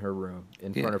ukulele in her room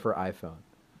in front of her iPhone.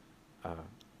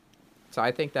 So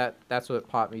I think that's what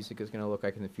pop music is going to look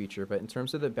like in the future. But in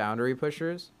terms of the boundary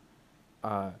pushers,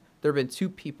 there have been two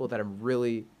people that I'm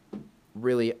really,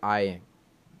 really eyeing.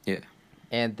 Yeah.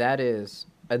 And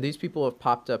these people have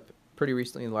popped up pretty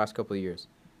recently in the last couple of years.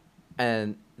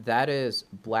 And that is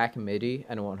Black Midi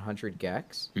and 100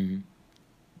 gecs. Mm-hmm.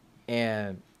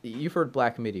 And you've heard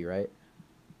Black Midi, right?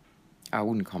 I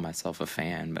wouldn't call myself a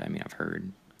fan, but I mean, I've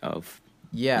heard of.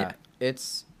 Yeah.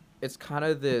 It's kind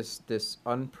of this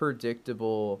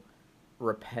unpredictable,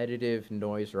 repetitive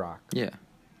noise rock. Yeah.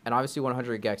 And obviously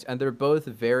 100 gecs. And they're both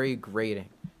very grating.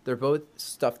 They're both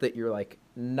stuff that you're like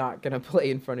not going to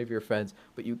play in front of your friends,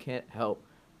 but you can't help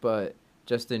but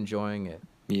just enjoying it.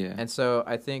 Yeah. And so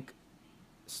I think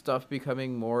stuff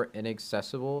becoming more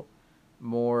inaccessible,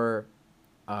 more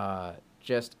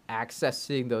just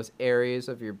accessing those areas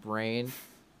of your brain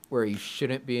where you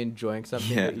shouldn't be enjoying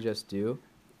something that you just do.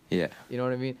 Yeah. You know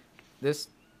what I mean?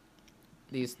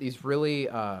 These really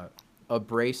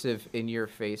abrasive,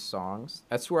 in-your-face songs.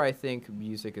 That's where I think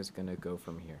music is gonna go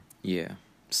from here. Yeah.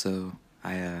 So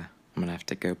I'm gonna have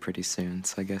to go pretty soon.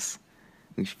 So I guess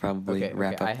we should probably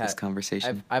wrap up this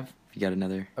conversation. I've you got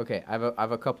another? Okay, I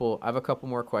have a couple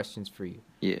more questions for you.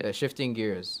 Yeah. Shifting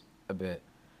gears a bit.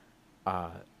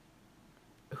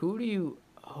 Who do you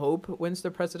hope wins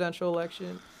the presidential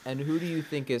election, and who do you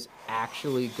think is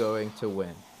actually going to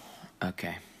win?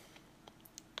 Okay.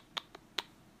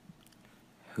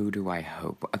 Who do I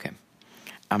hope? Okay.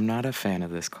 I'm not a fan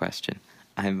of this question.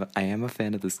 I am a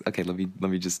fan of this. Okay, let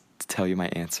me just tell you my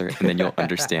answer, and then you'll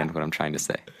understand what I'm trying to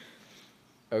say.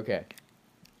 Okay.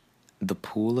 The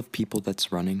pool of people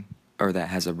that's running, or that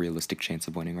has a realistic chance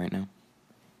of winning right now,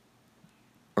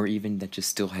 or even that just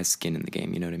still has skin in the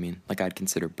game, you know what I mean? Like, I'd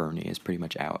consider Bernie as pretty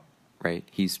much out, right?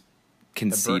 He's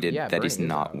conceded that he's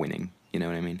not winning, you know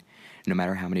what I mean? No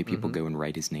matter how many people go and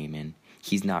write his name in,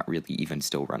 he's not really even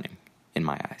still running, in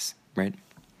my eyes, right?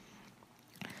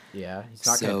 Yeah, he's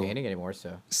not campaigning anymore,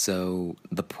 so. So,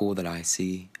 the pool that I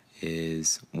see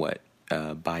is,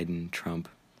 Biden, Trump,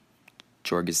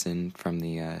 Jorgensen from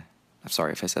the, I'm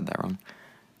sorry if I said that wrong,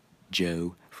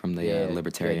 Joe from the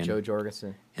Libertarian. Yeah, Joe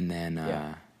Jorgensen. And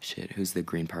then, who's the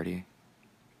Green Party?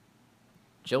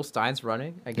 Jill Stein's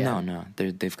running again? No,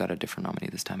 they've got a different nominee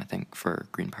this time, I think, for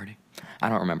Green Party. I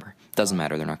don't remember. Doesn't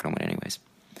matter. They're not going to win anyways.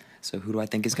 So who do I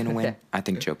think is going to win? I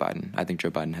think Joe Biden. I think Joe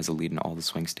Biden has a lead in all the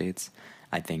swing states.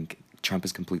 I think Trump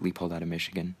is completely pulled out of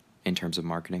Michigan in terms of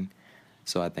marketing.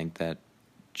 So I think that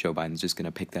Joe Biden's just going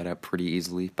to pick that up pretty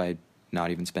easily by not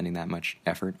even spending that much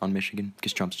effort on Michigan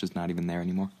because Trump's just not even there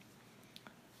anymore.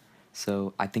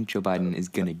 So I think Joe Biden is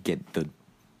going to get the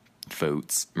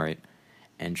votes, right?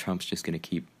 And Trump's just going to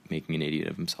keep making an idiot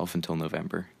of himself until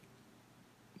November.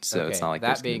 So it's not like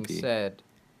that being said,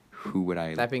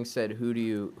 That being said, who do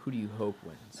you hope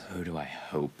wins? Who do I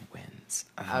hope wins?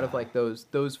 Out of like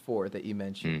those four that you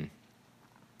mentioned.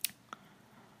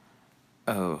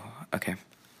 Oh, okay.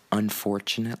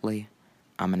 Unfortunately,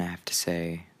 I'm gonna have to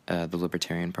say the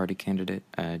Libertarian Party candidate,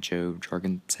 Joe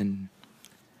Jorgensen.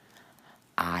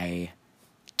 I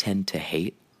tend to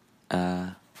hate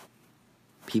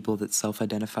people that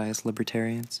self-identify as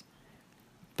libertarians,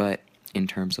 but in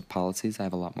terms of policies, I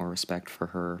have a lot more respect for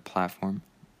her platform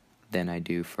than I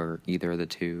do for either of the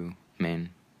two main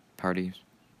party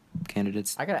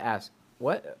candidates. I gotta ask,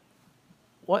 what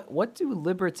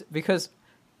do because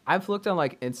I've looked on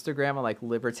like Instagram on like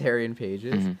libertarian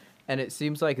pages, Mhm. and it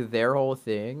seems like their whole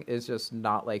thing is just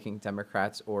not liking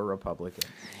Democrats or Republicans.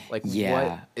 Like, what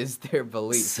Yeah. is their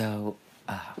belief? So,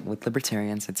 with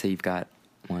libertarians, I'd say you've got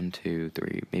 1, 2,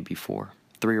 3, maybe 4,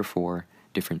 3 or 4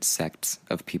 different sects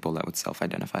of people that would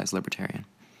self-identify as libertarian.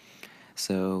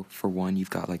 So, for one, you've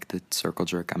got like the circle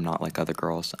jerk. I'm not like other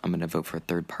girls. I'm gonna vote for a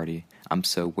third party. I'm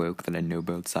so woke that I know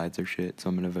both sides are shit. So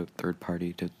I'm gonna vote third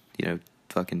party to,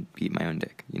 fucking beat my own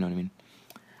dick. You know what I mean?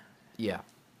 Yeah.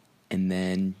 And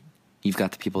then you've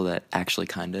got the people that actually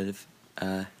kind of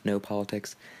know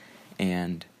politics,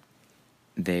 and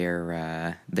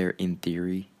they're in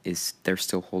theory is they're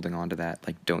still holding on to that,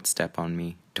 like, don't step on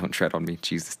me, don't tread on me,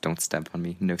 Jesus, don't step on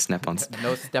me, no step on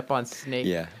No step on snake.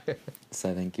 yeah. So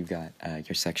I think you've got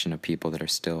your section of people that are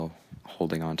still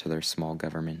holding on to their small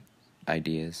government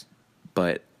ideas,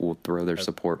 but will throw their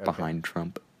support Okay. behind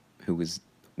Trump, who was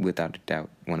without a doubt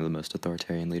one of the most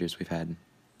authoritarian leaders we've had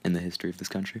in the history of this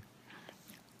country.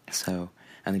 So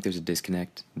I think there's a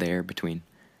disconnect there between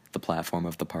the platform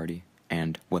of the party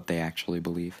and what they actually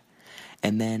believe.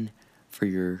 And then for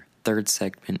your third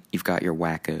segment, you've got your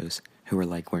wackos who are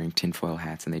like wearing tinfoil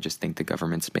hats and they just think the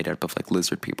government's made up of like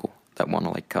lizard people that want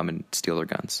to like come and steal their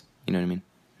guns. You know what I mean?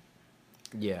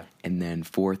 Yeah. And then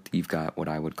fourth, you've got what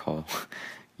I would call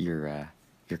your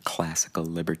classical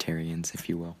libertarians, if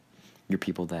you will. Your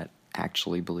people that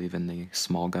actually believe in the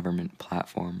small government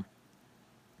platform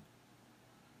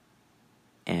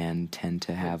and tend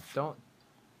to have Don't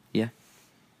yeah.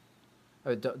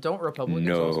 don't Republicans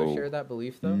also No. share that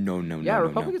belief though? No, no, Yeah, no, no,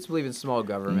 Republicans believe in small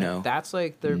government. No. That's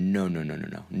like their No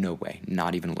way,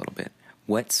 not even a little bit.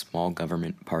 What small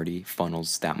government party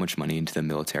funnels that much money into the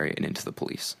military and into the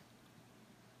police?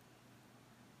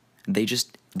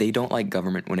 They don't like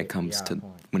government when it comes Yeah, to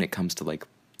point. when it comes to like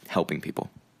helping people.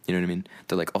 You know what I mean?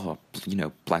 They're like, oh,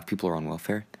 black people are on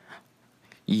welfare.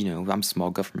 I'm small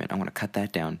government. I want to cut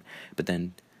that down. But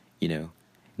then,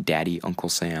 Daddy Uncle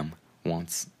Sam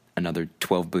wants another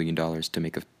 $12 billion to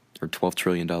make or $12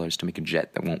 trillion to make a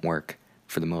jet that won't work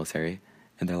for the military.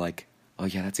 And they're like, oh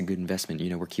yeah, that's a good investment.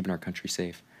 We're keeping our country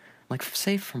safe. I'm like,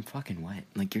 safe from fucking what?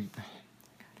 Like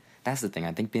that's the thing.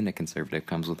 I think being a conservative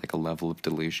comes with like a level of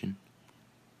delusion.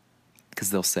 Because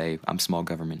they'll say, I'm small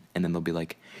government. And then they'll be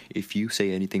like, if you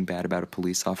say anything bad about a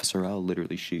police officer, I'll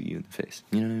literally shoot you in the face.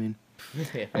 You know what I mean?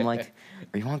 I'm like,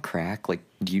 are you on crack? Like,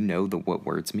 do you know what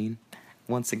words mean?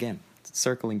 Once again,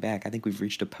 circling back, I think we've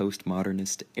reached a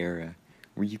postmodernist era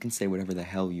where you can say whatever the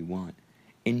hell you want,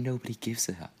 and nobody gives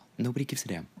a hell. Nobody gives a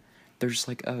damn. They're just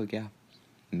like, oh yeah,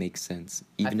 makes sense.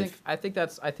 I think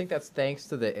that's thanks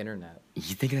to the internet. You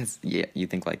think that's you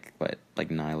think like what,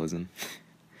 like nihilism,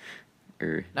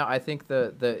 or No, I think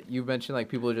the you mentioned like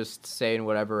people just saying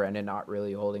whatever and it not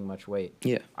really holding much weight.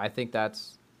 yeah. I think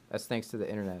that's thanks to the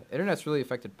internet. Internet's really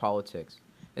affected politics.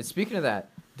 And speaking of that,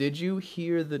 did you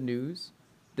hear the news?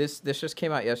 This just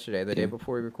came out yesterday, the day Yeah.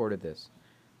 before we recorded this.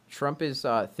 Trump is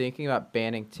thinking about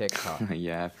banning TikTok.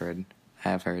 Yeah, I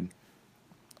have heard.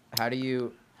 How do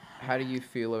you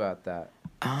feel about that?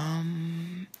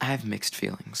 I have mixed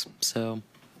feelings. So,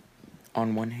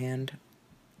 on one hand,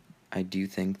 I do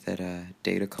think that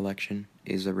data collection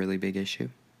is a really big issue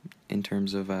in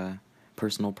terms of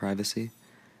personal privacy.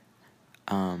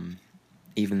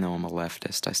 Even though I'm a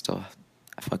leftist,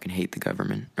 I fucking hate the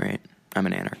government, right? I'm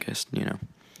an anarchist,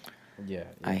 Yeah.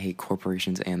 I hate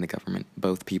corporations and the government,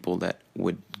 both people that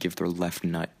would give their left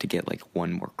nut to get like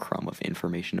one more crumb of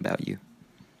information about you.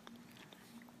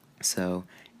 So,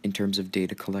 in terms of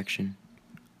data collection,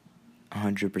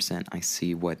 100% I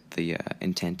see what the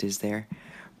intent is there,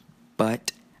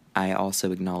 but I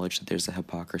also acknowledge that there's a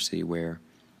hypocrisy where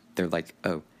they're like,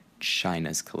 oh,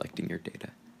 China's collecting your data.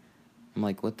 I'm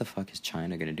like, what the fuck is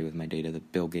China going to do with my data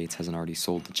that Bill Gates hasn't already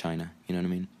sold to China? You know what I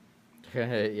mean?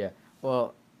 Yeah.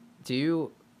 Well, do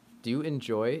you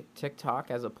enjoy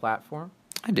TikTok as a platform?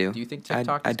 I do. Do you think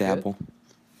TikTok I is good? dabble.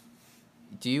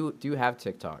 Do you have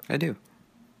TikTok? I do.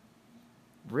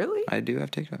 Really? I do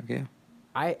have TikTok, yeah.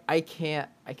 I can't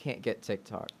get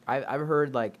TikTok. I've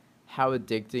heard like how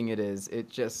addicting it is. It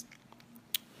just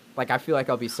Like I feel like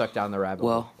I'll be sucked down the rabbit hole.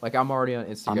 Well, Like I'm already on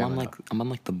Instagram. I'm on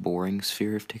like the boring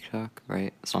sphere of TikTok,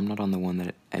 right? So I'm not on the one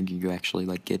that you actually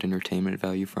like get entertainment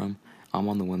value from. I'm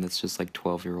on the one that's just like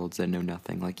 12-year-olds that know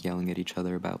nothing, like yelling at each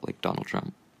other about like Donald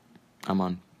Trump. I'm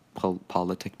on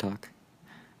TikTok.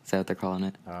 Is that what they're calling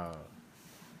it? Oh.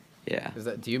 Yeah.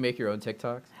 Do you make your own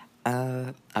TikToks?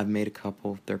 I've made a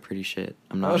couple. They're pretty shit.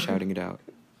 I'm not shouting it out.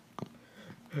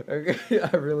 Okay,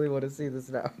 I really want to see this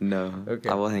now. No. Okay.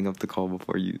 I will hang up the call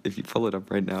before you. If you pull it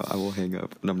up right now, I will hang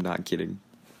up, and I'm not kidding.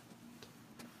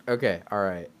 Okay, all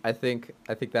right. I think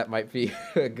that might be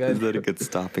a good. Is that a good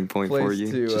stopping point for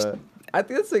you? I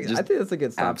think that's a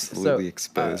good stop. Absolutely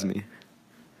expose me.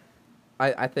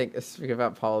 I think speaking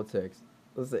about politics,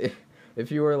 let's say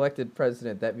if you were elected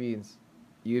president, that means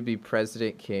you'd be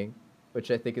President King,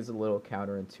 which I think is a little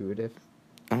counterintuitive.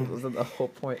 Wasn't the whole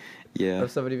point of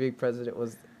somebody being president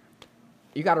was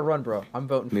you got to run, bro. I'm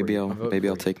voting for you. Maybe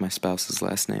I'll take my spouse's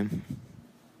last name.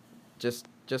 Just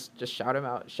shout him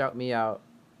out, shout me out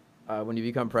when you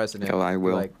become president. Oh, I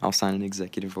will. I'll sign an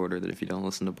executive order that if you don't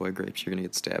listen to Boy Grapes, you're gonna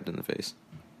get stabbed in the face.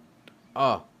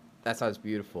 Oh, that sounds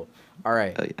beautiful. All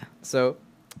right. Oh yeah. So,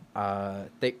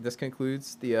 this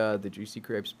concludes the Juicy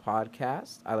Grapes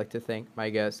podcast. I'd like to thank my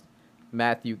guest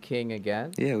Matthew King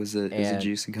again. Yeah, it was a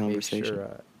juicy conversation.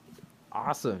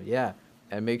 Awesome, yeah.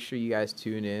 And make sure you guys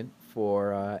tune in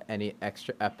for any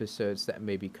extra episodes that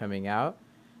may be coming out.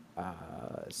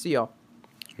 See y'all.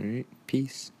 All right,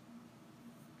 peace.